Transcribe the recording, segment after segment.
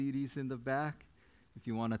CDs in the back if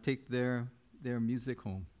you want to take their music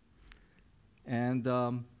home. And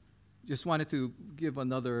just wanted to give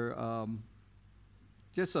another,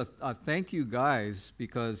 just a thank you guys,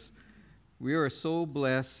 because we are so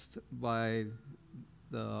blessed by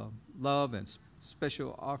the love and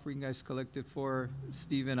special offering guys collected for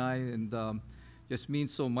Steve and I, and just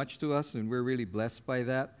means so much to us, and we're really blessed by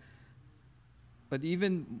that. But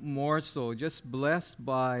even more so, just blessed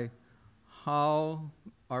by how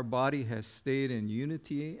our body has stayed in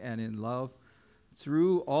unity and in love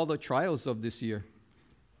through all the trials of this year.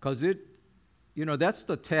 Because that's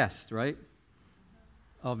the test, right,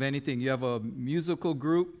 of anything. You have a musical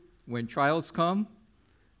group, when trials come,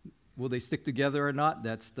 will they stick together or not?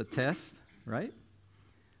 That's the test, right?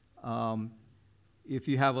 If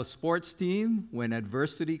you have a sports team, when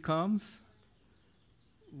adversity comes,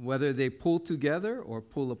 whether they pull together or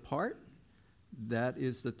pull apart, that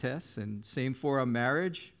is the test. And same for a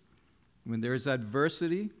marriage. When there's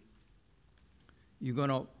adversity, you're going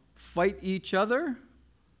to fight each other,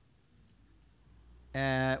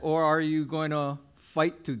 or are you going to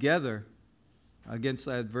fight together against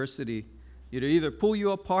adversity? It'll either pull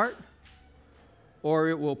you apart or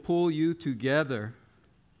it will pull you together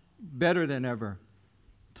better than ever,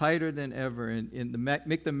 tighter than ever, and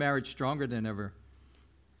make the marriage stronger than ever.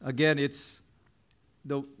 Again,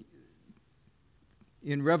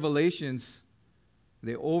 in Revelations,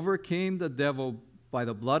 they overcame the devil by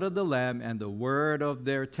the blood of the Lamb and the word of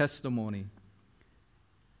their testimony.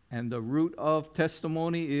 And the root of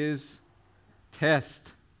testimony is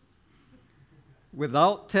test.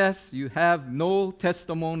 Without test, you have no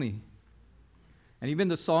testimony. And even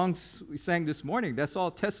the songs we sang this morning, that's all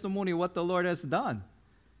testimony of what the Lord has done.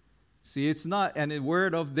 See, it's not a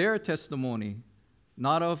word of their testimony,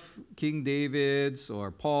 not of King David's or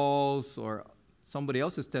Paul's or somebody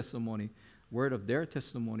else's testimony, word of their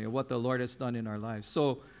testimony of what the Lord has done in our lives.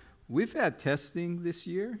 So we've had testing this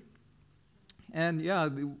year. And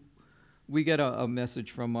we get a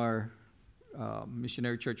message from our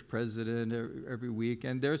missionary church president every week,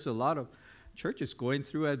 and there's a lot of churches going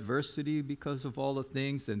through adversity because of all the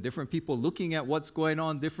things, and different people looking at what's going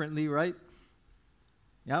on differently, right?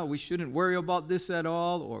 Yeah, we shouldn't worry about this at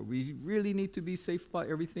all, or we really need to be safe about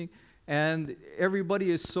everything. And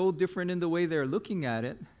everybody is so different in the way they're looking at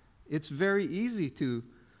it. It's very easy to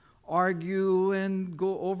argue and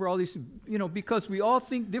go over all these, because we all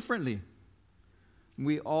think differently.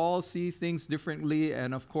 We all see things differently,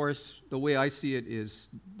 and of course, the way I see it is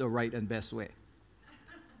the right and best way.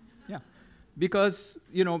 Yeah, because,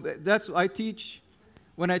 that's I teach.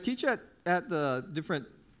 When I teach at the different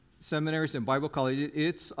seminaries and Bible colleges,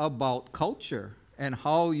 it's about culture and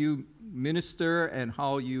how you minister and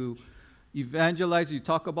how you evangelize. You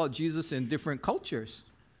talk about Jesus in different cultures.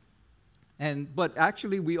 But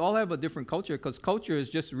actually, we all have a different culture, because culture is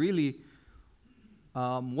just really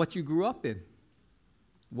what you grew up in,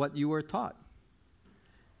 what you were taught.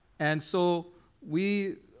 And so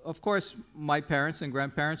of course, my parents and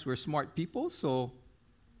grandparents were smart people, so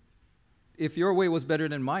if your way was better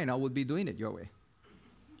than mine, I would be doing it your way.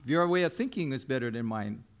 If your way of thinking is better than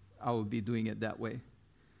mine, I would be doing it that way.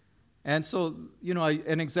 And so,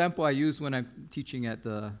 an example I use when I'm teaching at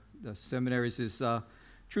the seminaries is a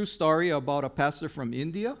true story about a pastor from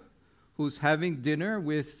India who's having dinner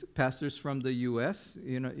with pastors from the U.S.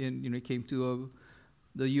 He came to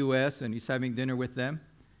the U.S. and he's having dinner with them.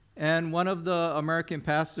 And one of the American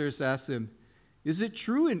pastors asked him, "Is it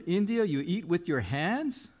true in India you eat with your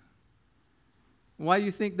hands?" Why do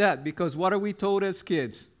you think that? Because what are we told as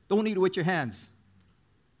kids? Don't eat with your hands.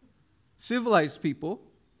 Civilized people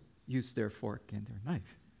use their fork and their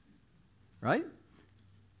knife. Right?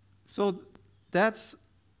 So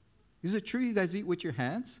is it true you guys eat with your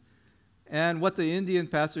hands? And what the Indian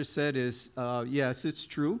pastor said is, yes, it's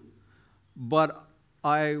true, but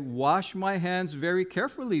I wash my hands very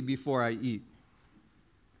carefully before I eat.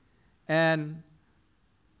 And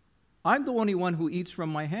I'm the only one who eats from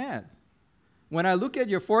my hand. When I look at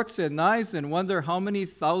your forks and knives and wonder how many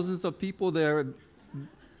thousands of people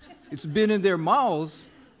it's been in their mouths,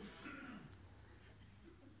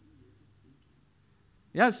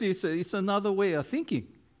 see, it's another way of thinking.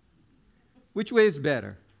 Which way is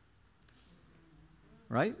better?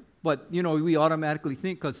 Right? But, we automatically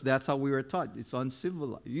think, because that's how we were taught. It's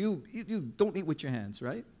uncivilized. You don't eat with your hands,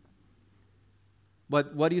 right?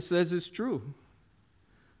 But what he says is true.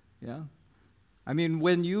 Yeah. I mean,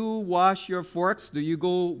 when you wash your forks, do you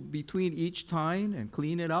go between each tine and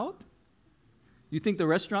clean it out? You think the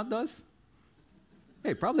restaurant does?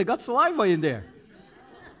 Hey, probably got saliva in there.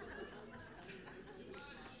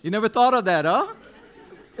 You never thought of that, huh?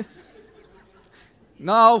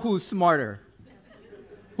 Now who's smarter?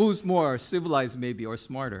 Who's more civilized maybe or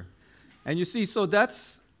smarter? And you see, so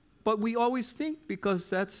that's, but we always think because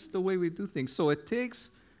that's the way we do things. So it takes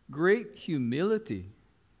great humility,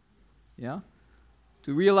 yeah,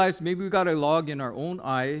 to realize maybe we got a log in our own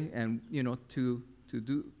eye and, to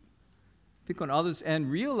pick on others and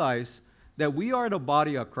realize that we are the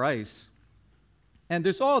body of Christ. And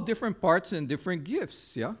there's all different parts and different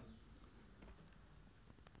gifts, yeah?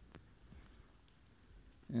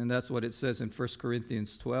 And that's what it says in 1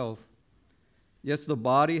 Corinthians 12. Yes, the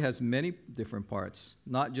body has many different parts,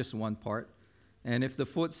 not just one part. And if the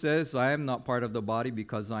foot says, I am not part of the body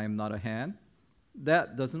because I am not a hand,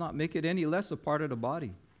 that does not make it any less a part of the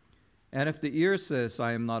body. And if the ear says,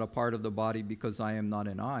 I am not a part of the body because I am not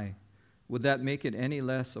an eye, would that make it any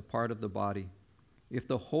less a part of the body? If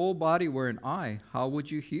the whole body were an eye, how would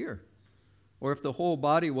you hear? Or if the whole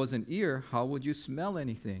body was an ear, how would you smell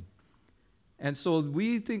anything? And so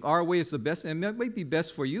we think our way is the best, and it might be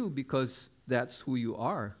best for you because that's who you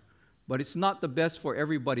are. But it's not the best for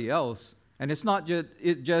everybody else. And it's not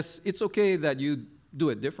it's okay that you do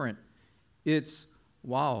it different. It's,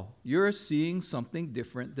 wow, you're seeing something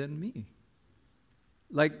different than me.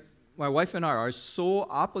 Like, my wife and I are so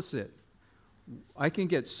opposite. I can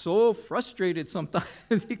get so frustrated sometimes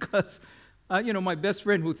because, my best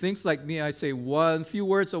friend who thinks like me, I say one few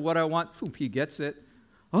words of what I want, he gets it.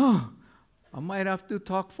 Oh, I might have to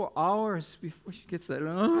talk for hours before she gets that.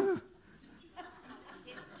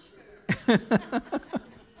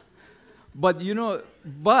 But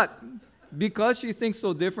because she thinks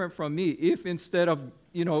so different from me, if instead of,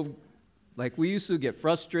 like we used to get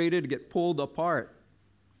frustrated, get pulled apart,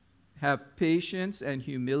 have patience and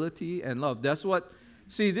humility and love. That's what,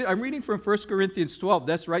 I'm reading from 1 Corinthians 12.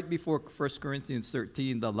 That's right before 1 Corinthians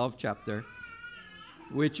 13, the love chapter,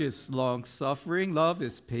 which is long-suffering. Love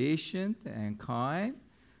is patient and kind,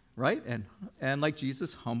 right? And like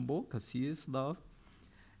Jesus, humble, because he is love.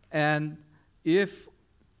 And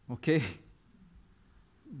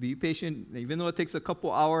be patient, even though it takes a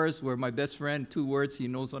couple hours, where my best friend, 2 words, he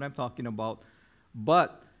knows what I'm talking about.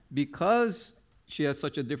 But because she has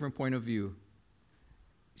such a different point of view,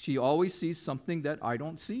 she always sees something that I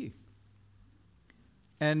don't see.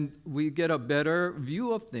 And we get a better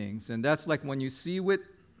view of things. And that's like when you see with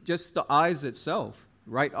just the eyes itself,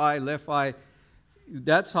 right eye, left eye,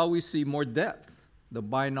 that's how we see more depth, the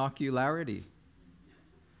binocularity.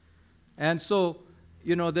 And so,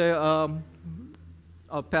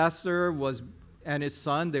 a pastor and his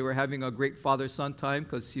son, they were having a great father-son time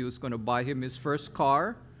because he was going to buy him his first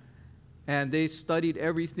car. And they studied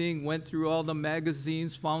everything, went through all the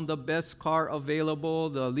magazines, found the best car available,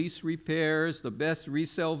 the least repairs, the best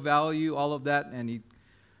resale value, all of that. And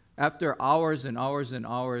after hours and hours and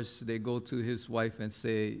hours, they go to his wife and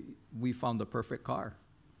say, we found the perfect car.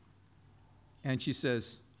 And she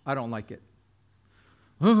says, I don't like it.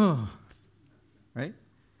 Right?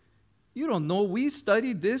 You don't know. We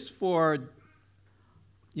studied this for,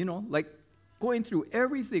 like going through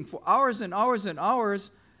everything for hours and hours and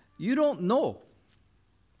hours. You don't know.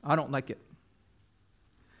 I don't like it.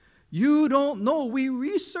 You don't know. We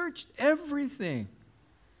researched everything.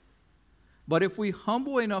 But if we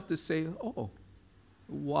humble enough to say, oh,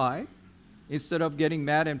 why? Instead of getting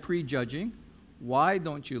mad and prejudging, why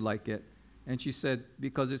don't you like it? And she said,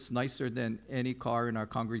 because it's nicer than any car in our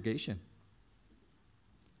congregation.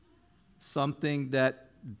 Something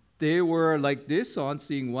that they were like this on,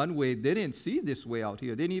 seeing one way, they didn't see this way out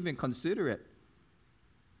here. They didn't even consider it.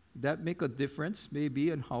 That make a difference maybe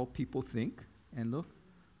in how people think and look.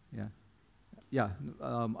 Yeah.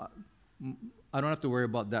 I don't have to worry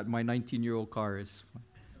about that. My 19-year-old car is fine.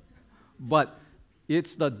 But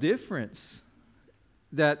it's the difference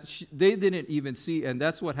that they didn't even see, and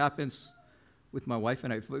that's what happens with my wife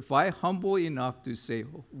and I. If I humble enough to say,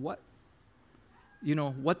 what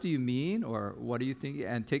do you mean, or what do you think,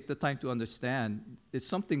 and take the time to understand, it's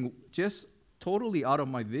something just totally out of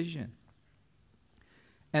my vision.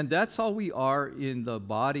 And that's how we are in the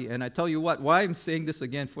body. And I tell you what, why I'm saying this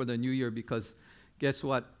again for the new year, because guess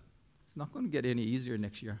what? It's not going to get any easier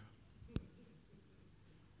next year.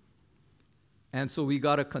 And so we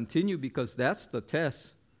got to continue, because that's the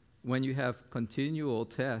test. When you have continual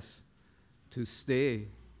tests to stay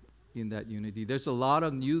in that unity. There's a lot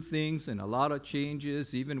of new things and a lot of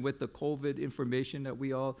changes, even with the COVID information that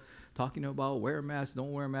we all talking about, wear a mask,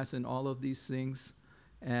 don't wear a mask, and all of these things.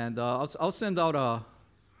 And I'll send out a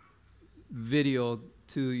video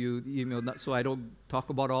to you, email, so I don't talk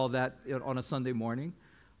about all that on a Sunday morning.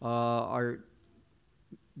 Our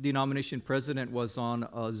denomination president was on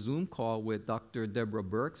a Zoom call with Dr. Deborah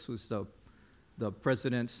Burks, who's the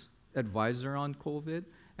president's advisor on COVID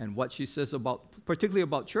and what she says about, particularly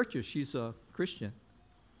about churches. She's a Christian,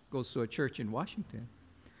 goes to a church in Washington.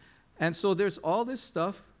 And so there's all this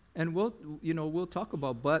stuff, and we'll talk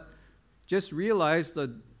about, but just realize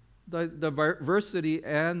the diversity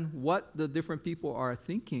and what the different people are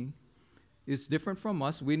thinking is different from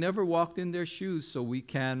us. We never walked in their shoes, so we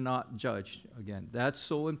cannot judge. Again, that's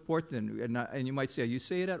so important. And you might say, you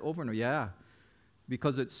say that over and over. Yeah,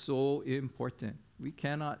 because it's so important. We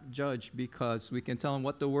cannot judge because we can tell them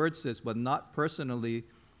what the Word says, but not personally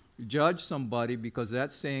judge somebody because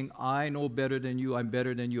that's saying, I know better than you, I'm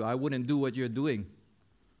better than you, I wouldn't do what you're doing.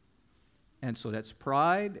 And so that's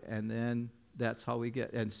pride, and then that's how we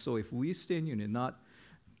get. And so if we stay in unity,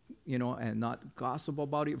 and not gossip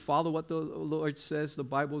about it, follow what the Lord says, the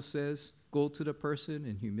Bible says, go to the person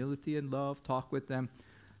in humility and love, talk with them.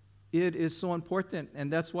 It is so important,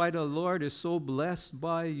 and that's why the Lord is so blessed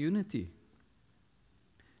by unity,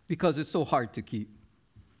 because it's so hard to keep.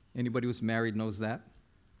 Anybody who's married knows that.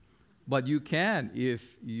 But you can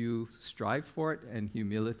if you strive for it in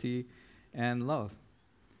humility and love.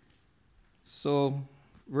 So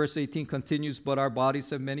verse 18 continues, but our bodies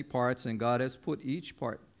have many parts, and God has put each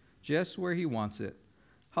part just where he wants it.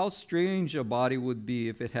 How strange a body would be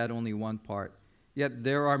if it had only one part. Yet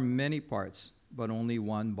there are many parts, but only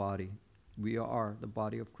one body. We are the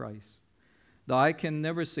body of Christ. The eye can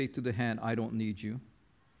never say to the hand, I don't need you.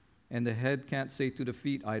 And the head can't say to the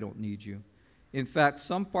feet, I don't need you. In fact,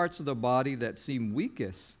 some parts of the body that seem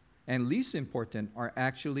weakest and least important are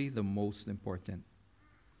actually the most important.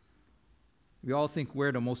 We all think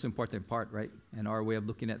we're the most important part, right? In our way of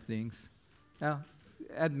looking at things. Now,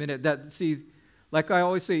 admit it. See, like I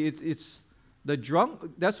always say, it's the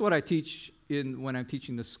drunk. That's what I teach when I'm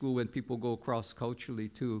teaching the school when people go cross-culturally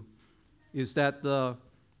too, is that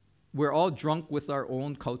we're all drunk with our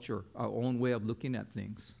own culture, our own way of looking at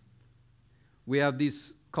things. We have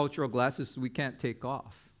these cultural glasses we can't take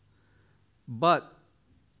off. But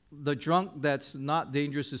the drunk that's not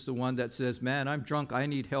dangerous is the one that says, man, I'm drunk, I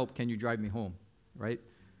need help, can you drive me home, right?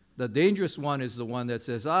 The dangerous one is the one that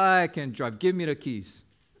says, I can drive, give me the keys,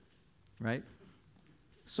 right?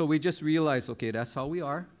 So we just realize, okay, that's how we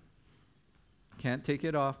are. Can't take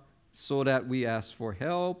it off, so that we ask for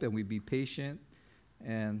help and we be patient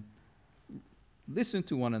and listen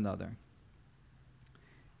to one another.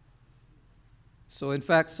 So in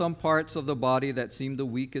fact, some parts of the body that seem the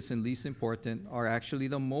weakest and least important are actually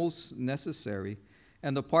the most necessary,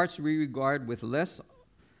 and the parts we regard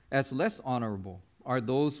as less honorable are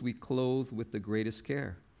those we clothe with the greatest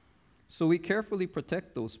care. So we carefully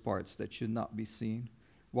protect those parts that should not be seen,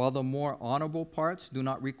 while the more honorable parts do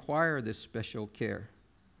not require this special care.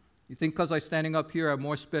 You think because I'm standing up here, I'm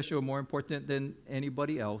more special, more important than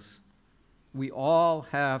anybody else? We all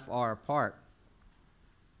have our part.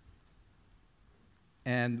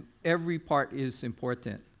 And every part is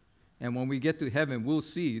important. And when we get to heaven, we'll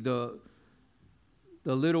see the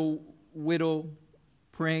little widow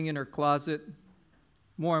praying in her closet,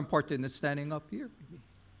 more important than standing up here.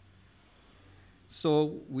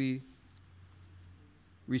 So we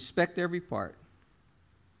respect every part.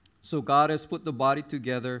 So God has put the body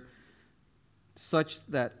together such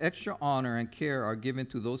that extra honor and care are given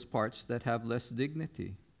to those parts that have less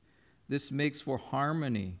dignity. This makes for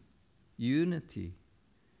harmony, unity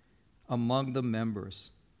among the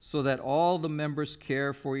members, so that all the members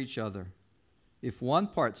care for each other. If one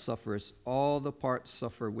part suffers, all the parts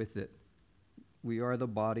suffer with it. We are the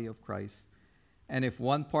body of Christ. And if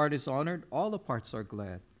one part is honored, all the parts are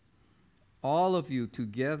glad. All of you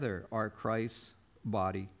together are Christ's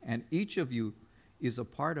body, and each of you is a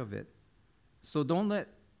part of it. So don't let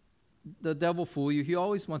the devil fool you. He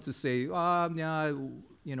always wants to say, or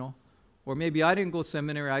maybe I didn't go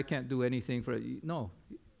seminary, I can't do anything for it. No.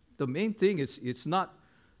 The main thing is it's not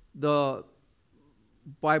the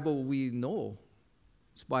Bible we know.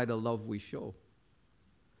 It's by the love we show.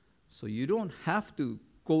 So you don't have to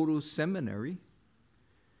go to seminary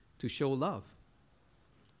to show love.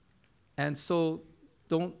 And so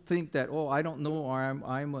don't think that, I don't know, or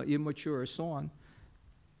I'm immature, or so on.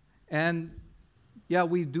 And yeah,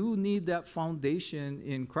 we do need that foundation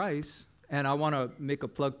in Christ. And I want to make a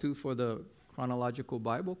plug too for the chronological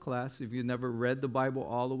Bible class, if you never read the Bible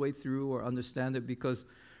all the way through or understand it, because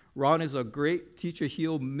Ron is a great teacher.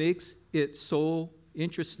 He'll make it so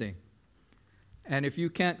interesting. And if you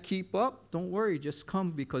can't keep up, don't worry, just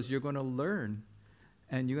come, because you're going to learn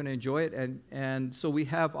and you're going to enjoy it. And so we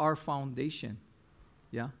have our foundation,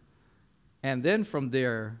 yeah? And then from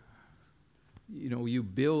there, you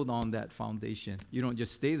build on that foundation. You don't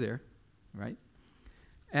just stay there, right?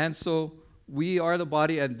 And so we are the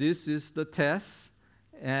body, and this is the test.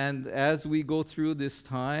 And as we go through this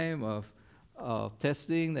time of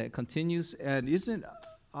testing that continues, and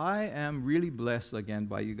I am really blessed again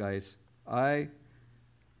by you guys. A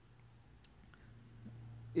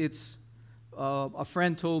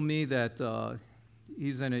friend told me that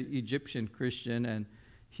he's an Egyptian Christian, and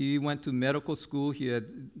he went to medical school.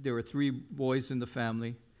 There were 3 boys in the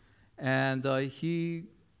family, and he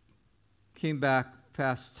came back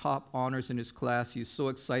past top honors in his class. He's so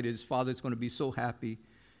excited. His father's going to be so happy.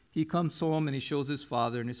 He comes home and he shows his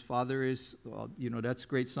father, and his father is, that's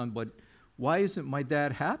great, son, but why isn't my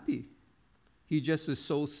dad happy? He just is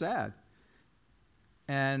so sad.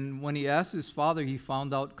 And when he asked his father, he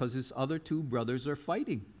found out because his other 2 brothers are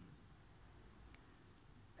fighting.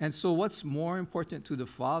 And so what's more important to the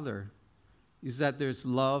father is that there's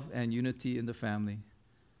love and unity in the family.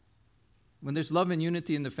 When there's love and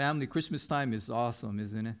unity in the family, Christmas time is awesome,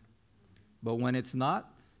 isn't it? But when it's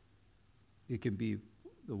not, it can be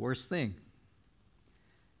the worst thing.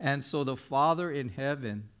 And so the Father in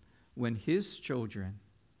heaven, when his children,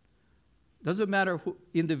 doesn't matter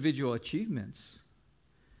individual achievements,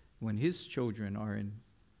 when his children are in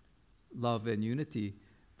love and unity,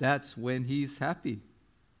 that's when he's happy.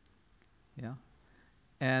 Yeah.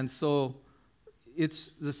 And so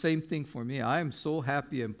it's the same thing for me. I am so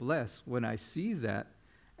happy and blessed when I see that.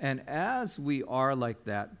 And as we are like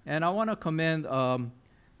that, and I want to commend,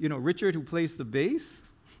 Richard, who plays the bass,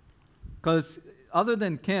 because other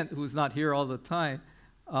than Kent, who's not here all the time,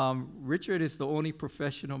 Richard is the only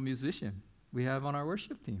professional musician we have on our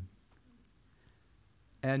worship team.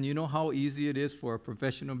 And you know how easy it is for a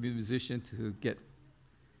professional musician to get,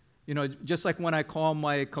 just like when I call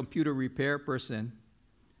my computer repair person,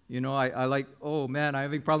 I like, oh man, I'm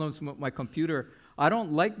having problems with my computer. I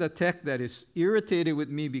don't like the tech that is irritated with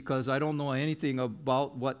me because I don't know anything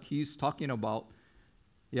about what he's talking about.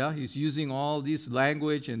 Yeah, he's using all this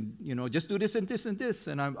language and, just do this and this and this.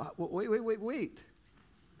 And I'm, wait.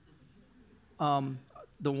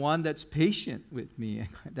 The one that's patient with me,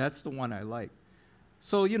 that's the one I like.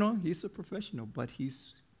 So, he's a professional, but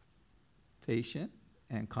he's patient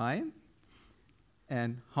and kind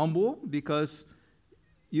and humble, because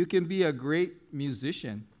you can be a great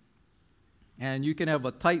musician and you can have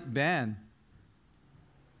a tight band,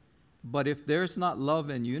 but if there's not love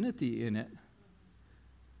and unity in it,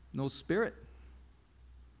 no spirit.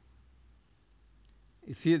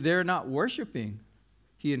 If they're not worshiping,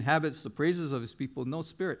 he inhabits the praises of his people, no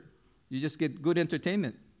spirit. You just get good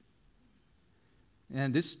entertainment.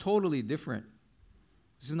 And this is totally different.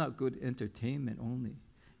 This is not good entertainment only.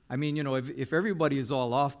 I mean, if everybody is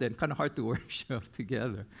all off, then kind of hard to worship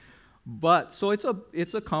together. But so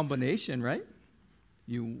it's a combination, right?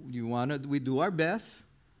 We do our best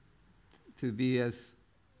to be as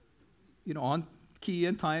on key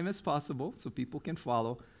and time as possible so people can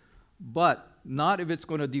follow, but not if it's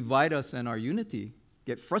going to divide us and our unity,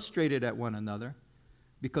 get frustrated at one another,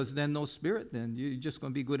 because then no spirit, then you're just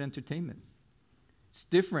going to be good entertainment. It's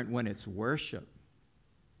different when it's worship.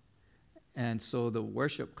 And so the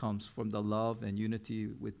worship comes from the love and unity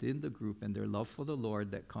within the group and their love for the Lord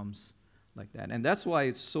that comes like that. And that's why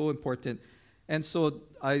it's so important. And so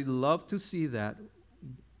I love to see that,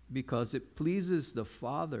 because it pleases the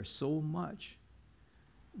Father so much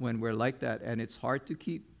when we're like that. And it's hard to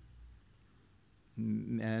keep.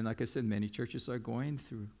 And like I said, many churches are going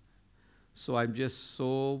through. So I'm just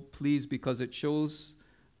so pleased, because it shows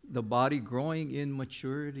the body growing in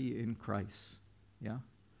maturity in Christ. Yeah.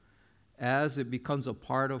 As it becomes a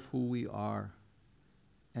part of who we are.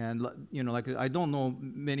 And, like I don't know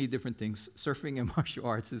many different things. Surfing and martial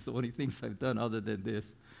arts is the only things I've done other than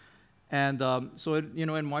this. And so,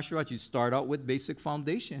 in martial arts, you start out with basic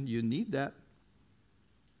foundation. You need that.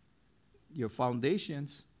 Your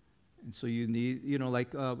foundations. And so you need,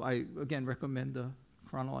 I, again, recommend the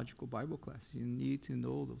chronological Bible class. You need to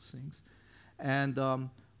know those things. And,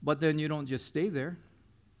 but then you don't just stay there.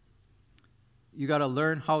 You got to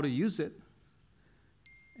learn how to use it,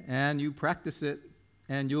 and you practice it,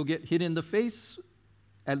 and you'll get hit in the face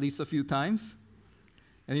at least a few times.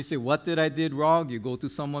 And you say, what did I did wrong? You go to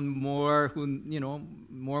someone more who,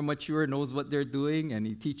 more mature, knows what they're doing, and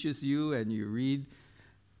he teaches you, and you read,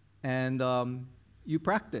 and you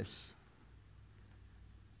practice.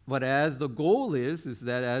 But as the goal is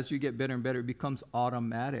that as you get better and better, it becomes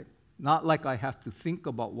automatic. Not like I have to think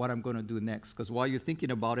about what I'm going to do next, because while you're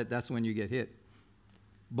thinking about it, that's when you get hit.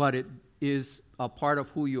 But it is a part of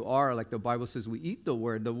who you are. Like the Bible says, we eat the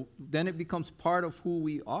word. Then it becomes part of who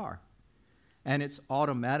we are. And it's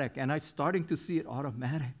automatic. And I'm starting to see it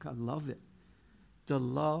automatic. I love it. The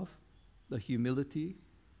love, the humility,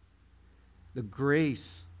 the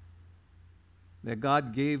grace that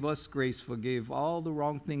God gave us grace, forgave all the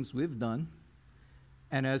wrong things we've done.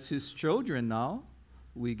 And as His children now,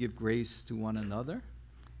 we give grace to one another.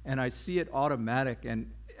 And I see it automatic.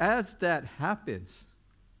 And as that happens,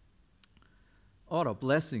 all the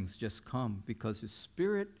blessings just come because His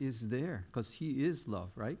Spirit is there, because He is love,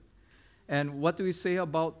 right? And what do we say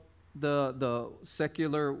about the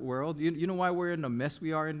secular world? You know why we're in the mess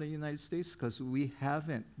we are in the United States? Because we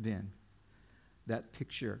haven't been that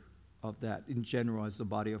picture of that in general as the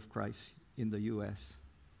body of Christ in the U.S.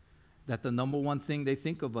 That the number one thing they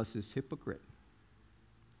think of us is hypocrite.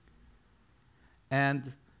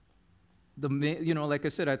 And like I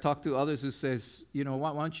said, I talked to others who says,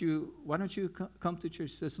 why don't you come to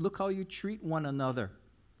church? Says, look how you treat one another.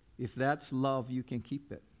 If that's love, you can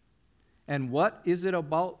keep it. And what is it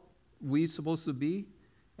about we supposed to be?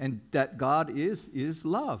 And that God is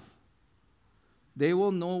love. They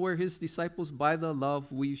will know we're His disciples by the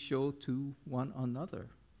love we show to one another.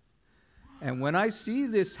 And when I see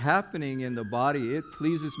this happening in the body, it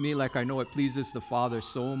pleases me like I know it pleases the Father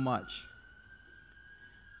so much.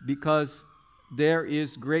 Because there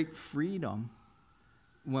is great freedom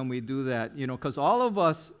when we do that, because all of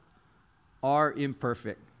us are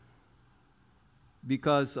imperfect.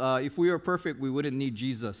 Because if we were perfect, we wouldn't need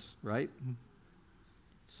Jesus, right?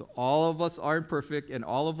 So all of us are imperfect, and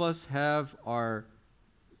all of us have our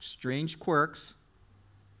strange quirks,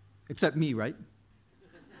 except me, right?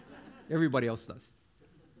 Everybody else does.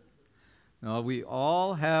 No, we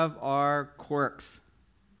all have our quirks.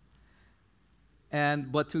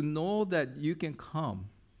 But to know that you can come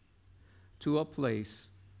to a place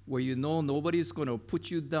where nobody's going to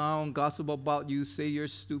put you down, gossip about you, say you're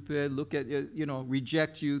stupid, look at you,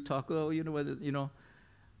 reject you, talk,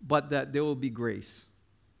 but that there will be grace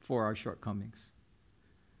for our shortcomings.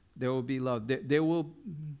 There will be love. There will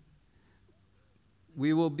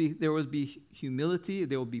be humility.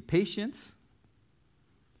 There will be patience.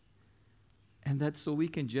 And that's so we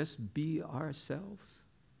can just be ourselves.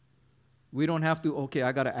 We don't have to,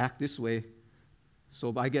 I got to act this way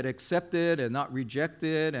so I get accepted and not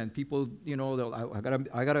rejected, and people, I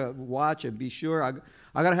gotta watch and be sure. I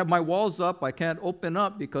gotta have my walls up. I can't open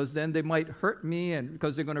up because then they might hurt me, and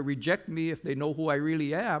because they're gonna reject me if they know who I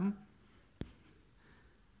really am.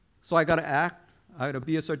 So I gotta act. I gotta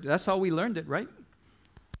be a certain. That's how we learned it, right?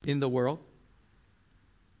 In the world.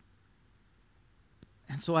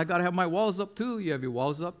 And so I gotta have my walls up too. You have your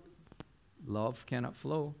walls up. Love cannot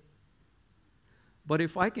flow. But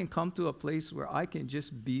if I can come to a place where I can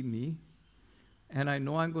just be me, and I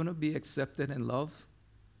know I'm going to be accepted and loved,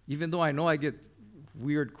 even though I know I get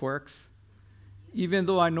weird quirks, even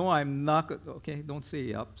though I know I'm not, don't say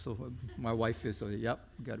yep, so my wife is, yep,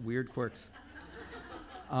 got weird quirks.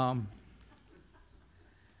 And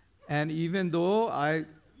even though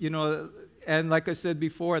and like I said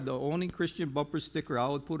before, the only Christian bumper sticker I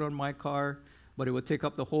would put on my car, but it would take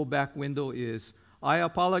up the whole back window, is, I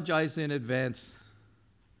apologize in advance.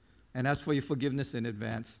 And ask for your forgiveness in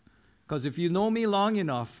advance. Because if you know me long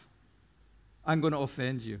enough, I'm going to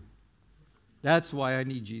offend you. That's why I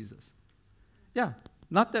need Jesus. Yeah,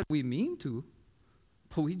 not that we mean to,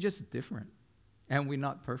 but we're just different. And we're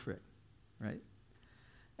not perfect, right?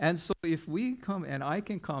 And so if we come, and I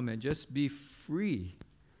can come and just be free,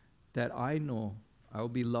 that I know I will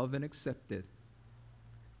be loved and accepted.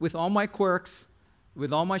 With all my quirks,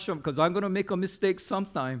 with all my because I'm going to make a mistake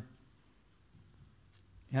sometime.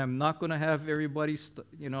 I'm not going to have everybody,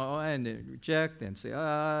 and reject and say,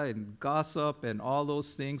 and gossip and all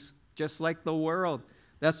those things, just like the world.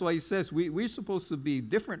 That's why He says we're supposed to be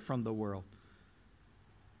different from the world,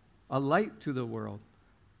 a light to the world.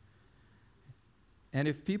 And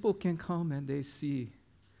if people can come and they see,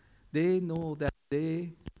 they know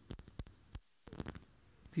that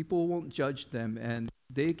people won't judge them, and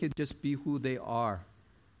they can just be who they are.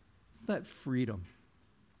 It's that freedom.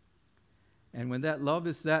 And when that love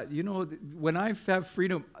is that, when I have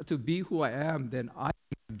freedom to be who I am, then I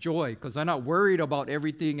have joy, because I'm not worried about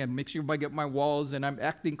everything and make sure I get my walls and I'm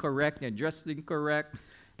acting correct and dressing correct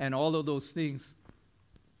and all of those things.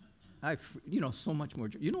 So much more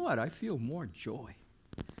joy. You know what? I feel more joy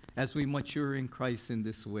as we mature in Christ in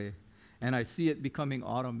this way. And I see it becoming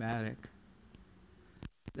automatic,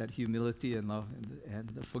 that humility and love and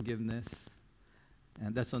the forgiveness.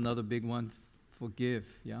 And that's another big one. Forgive,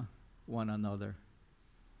 one another.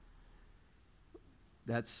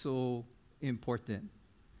 That's so important.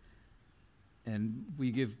 And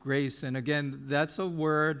we give grace. And again, that's a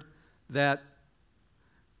word that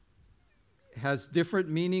has different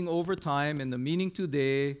meaning over time. And the meaning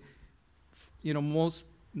today, most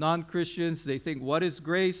non-Christians, they think, what is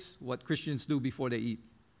grace? What Christians do before they eat.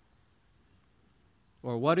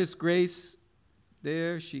 Or what is grace?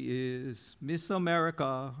 There she is, Miss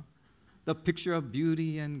America, the picture of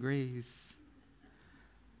beauty and grace.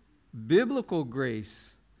 Biblical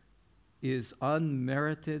grace is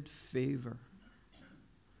unmerited favor,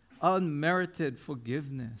 unmerited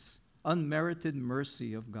forgiveness, unmerited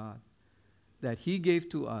mercy of God that He gave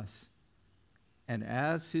to us. And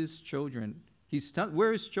as His children,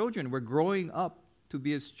 we're His children. We're growing up to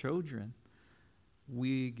be His children.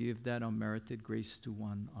 We give that unmerited grace to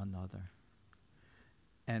one another.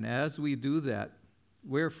 And as we do that,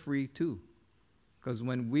 we're free too. Because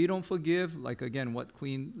when we don't forgive, like again what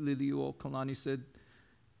Queen Liliuokalani said,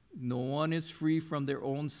 no one is free from their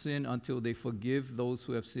own sin until they forgive those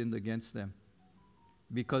who have sinned against them.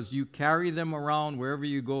 Because you carry them around wherever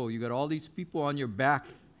you go. You got all these people on your back,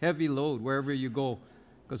 heavy load wherever you go.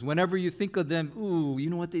 Because whenever you think of them, ooh, you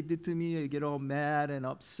know what they did to me? You get all mad and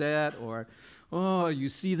upset, or, oh, you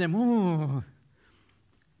see them, ooh.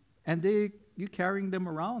 And you're carrying them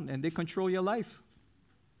around, and they control your life.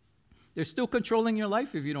 They're still controlling your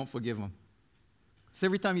life if you don't forgive them. So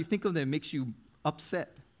every time you think of them, it makes you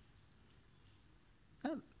upset.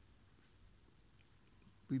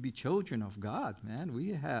 We be children of God, man.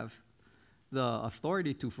 We have the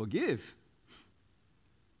authority to forgive.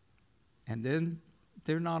 And then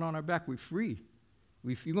they're not on our back. We're free.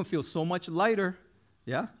 You're going to feel so much lighter,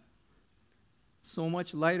 yeah? So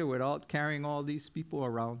much lighter without carrying all these people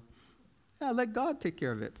around. Yeah, let God take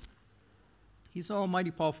care of it. He's an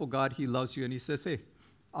almighty, powerful God. He loves you, and He says, hey,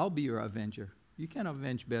 I'll be your avenger. You can't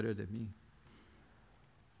avenge better than me.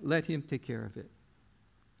 Let Him take care of it.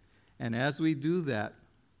 And as we do that,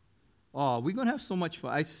 we're going to have so much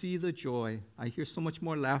fun. I see the joy. I hear so much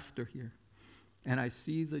more laughter here. And I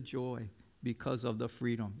see the joy because of the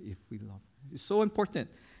freedom if we love. It's so important.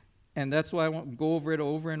 And that's why I want to go over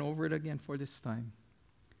and over it again for this time.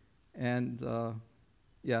 And,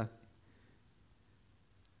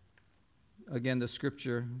 again, the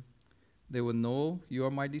scripture, they will know you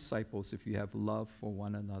are my disciples if you have love for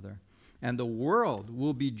one another. And the world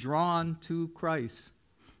will be drawn to Christ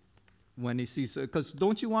when He sees it. Because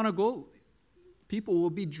don't you want to go? People will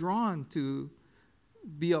be drawn to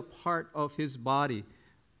be a part of His body.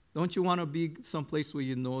 Don't you want to be someplace where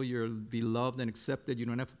you know you're beloved and accepted? You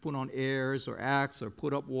don't have to put on airs or acts or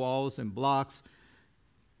put up walls and blocks,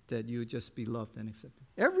 that you just be loved and accepted.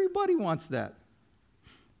 Everybody wants that.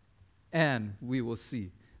 And we will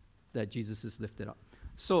see that Jesus is lifted up.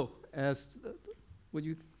 So, would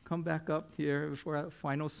you come back up here for our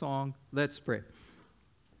final song? Let's pray.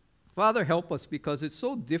 Father, help us, because it's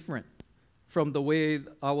so different from the way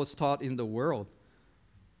I was taught in the world.